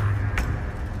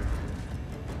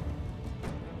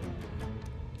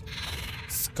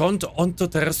 Skąd on to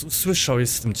teraz usłyszał?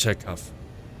 Jestem ciekaw.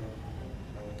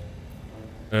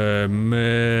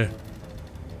 My...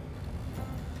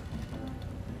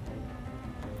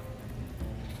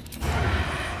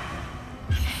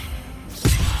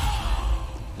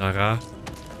 Nara.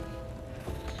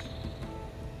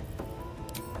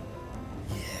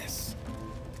 Yes.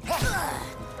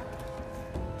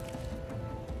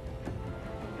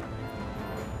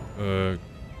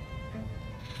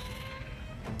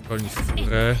 Koniec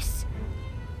górę.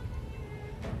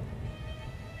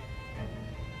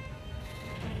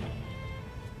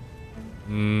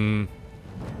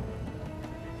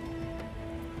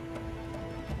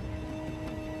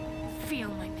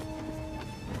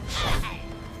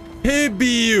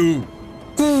 Chybił!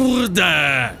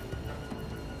 Kurde!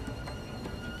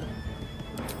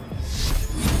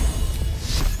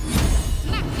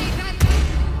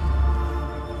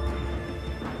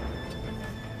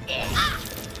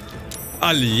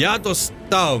 Ale ja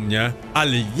dostałem, nie?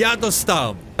 Ale ja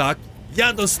dostałem, tak?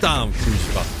 Ja dostałem,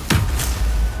 kuźwa.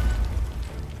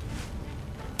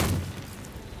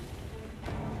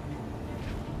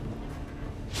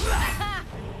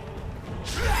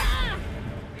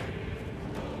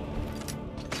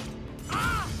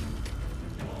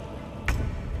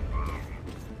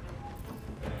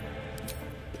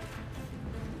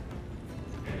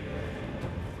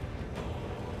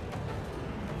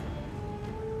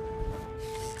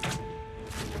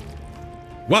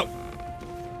 Wow!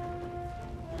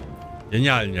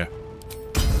 Genialnie.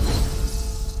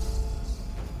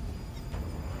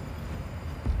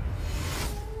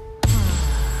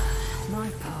 My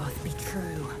path be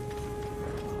true.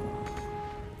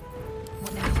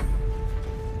 What now?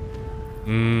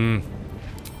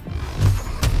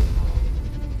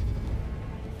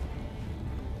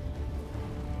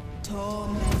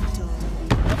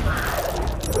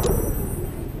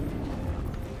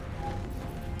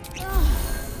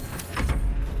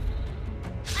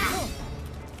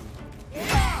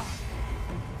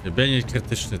 Chybienie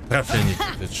krytyczne, trafienie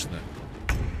krytyczne.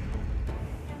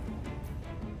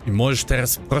 I możesz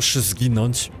teraz proszę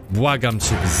zginąć. Błagam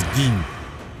cię, zgin.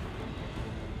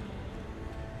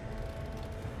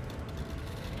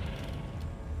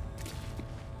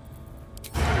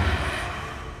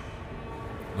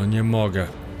 No nie mogę.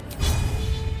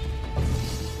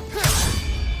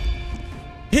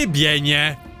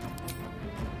 Chybienie!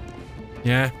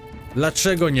 Nie?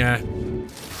 Dlaczego nie?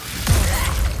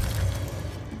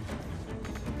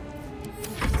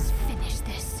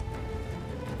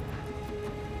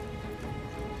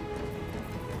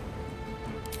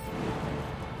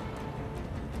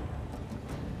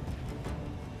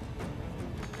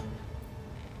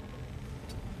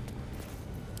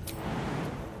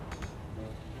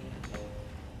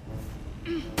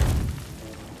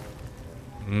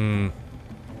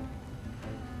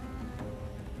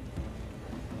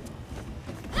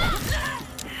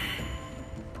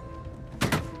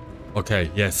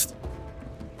 Okej, jest.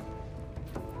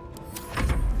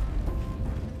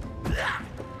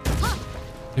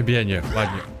 Chybienie,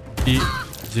 ładnie. I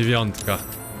 9.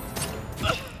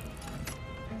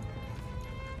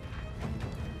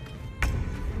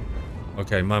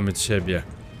 Okej, mamy ciebie.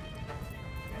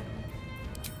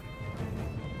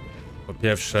 Po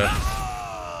pierwsze,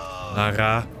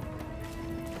 nara.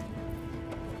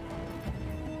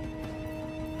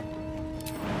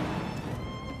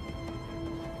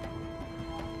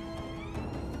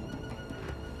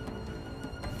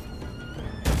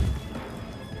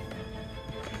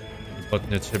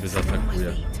 Potnie ciebie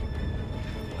zaatakuje.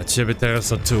 A ciebie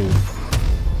teraz o tu.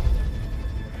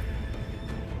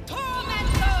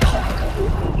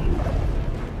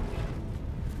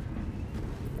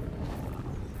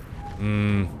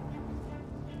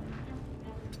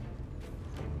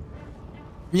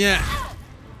 Nie!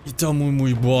 I to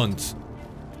mój błąd.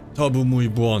 To był mój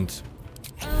błąd.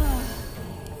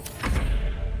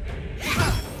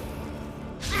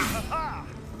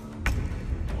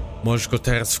 Możesz go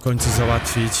teraz w końcu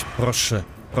załatwić? Proszę,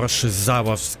 proszę,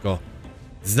 załatw go.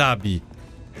 Zabij.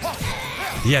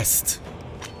 Jest.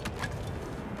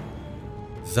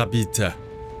 Zabite.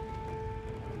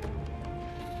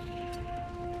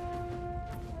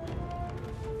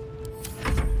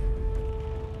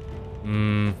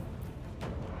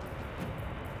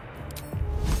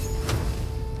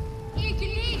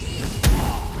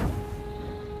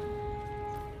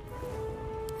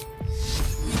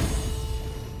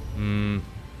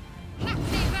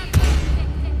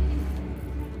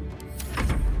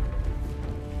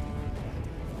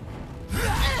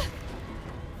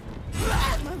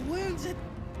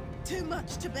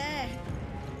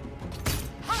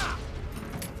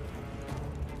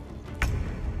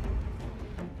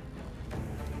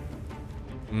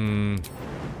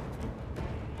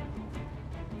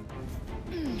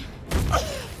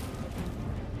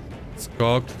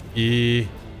 Skok i...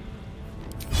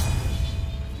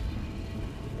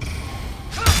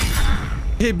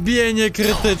 Chybienie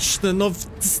krytyczne, no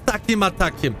z takim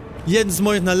atakiem. Jeden z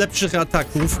moich najlepszych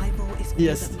ataków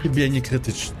jest chybienie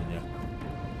krytyczne, nie?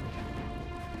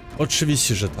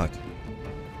 Oczywiście, że tak.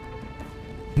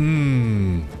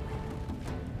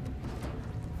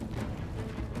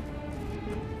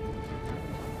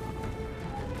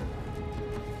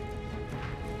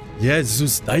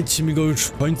 Jezus, dajcie mi go już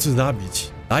w końcu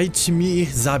zabić. Dajcie mi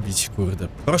ich zabić, kurde.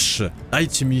 Proszę,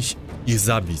 dajcie mi ich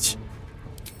zabić.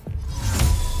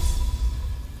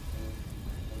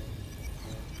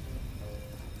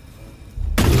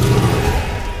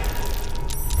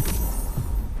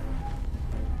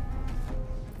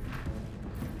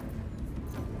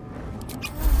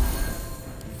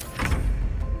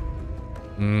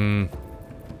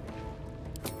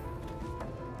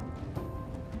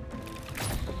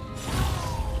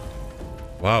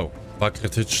 Wow, 2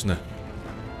 krytyczne.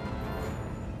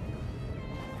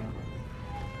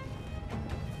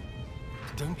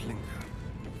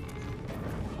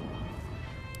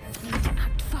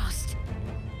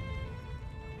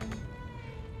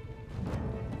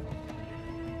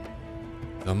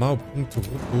 Za mało punktów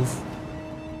ruchów.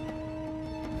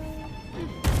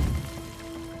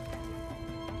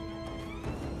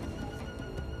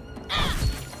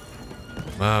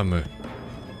 Mamy.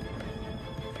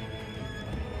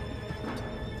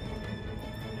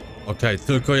 Okej,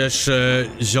 tylko jeszcze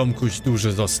ziomkuś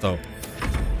duży został.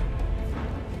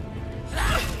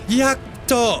 Jak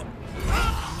to?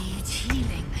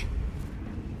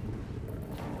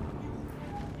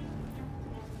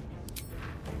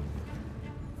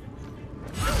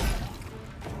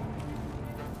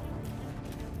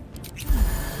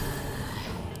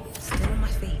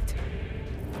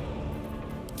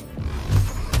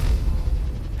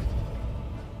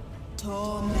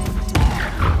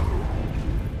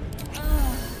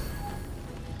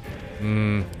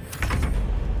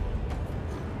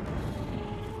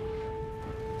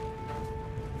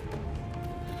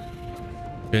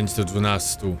 Pięć do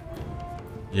 12.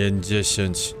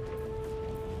 1-10.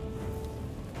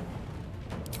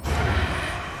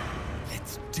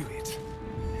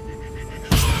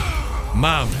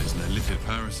 Mam!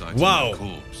 Wow!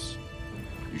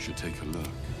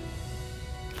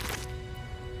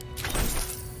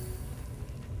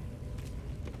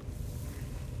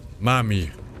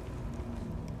 Mami.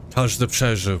 Każdy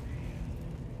przeżył.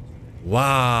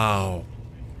 Wow!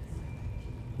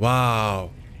 Wow!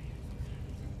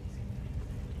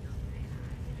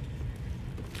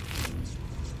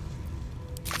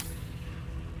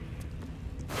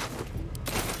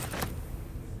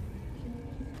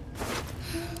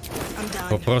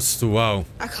 Po prostu wow.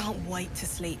 I can't wait to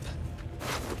sleep.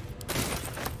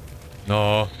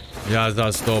 No, ja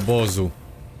zaraz do obozu.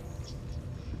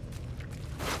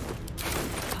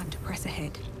 Time to press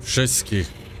ahead.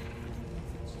 Wszystkich.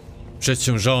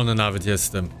 Przeciążony nawet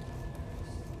jestem.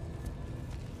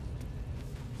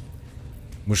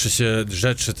 Muszę się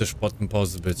rzeczy też potem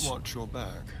pozbyć. Watch your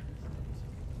back.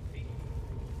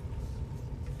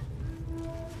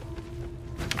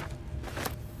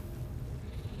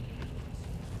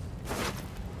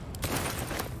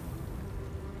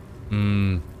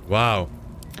 Wow.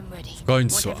 W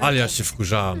końcu, ale ja się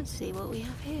wkurzałem. Let's see what we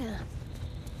have here.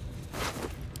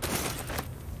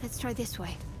 Let's try this way.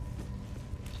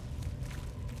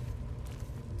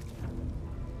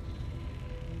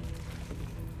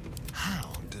 How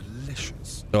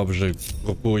delicious. Dobrze,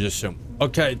 grupuję się.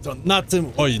 Okej, to na tym,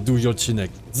 oj, długi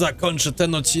odcinek. Zakończę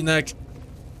ten odcinek.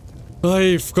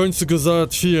 Oj, w końcu go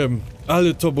załatwiłem.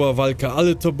 Ale to była walka,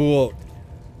 ale to było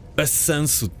bez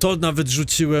sensu. To nawet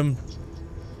rzuciłem.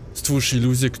 Stwórz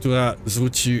iluzję, która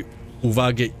zwróci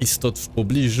uwagę istot w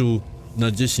pobliżu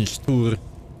na 10 tur.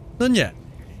 No nie.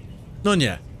 No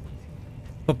nie.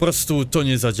 Po prostu to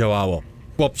nie zadziałało.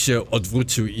 Chłop się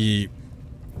odwrócił i...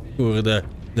 kurde,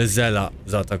 Nezela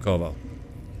zaatakował.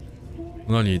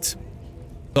 No nic.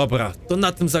 Dobra, to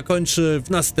na tym zakończę. W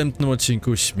następnym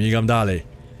odcinku śmigam dalej.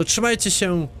 To trzymajcie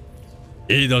się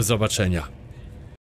i do zobaczenia.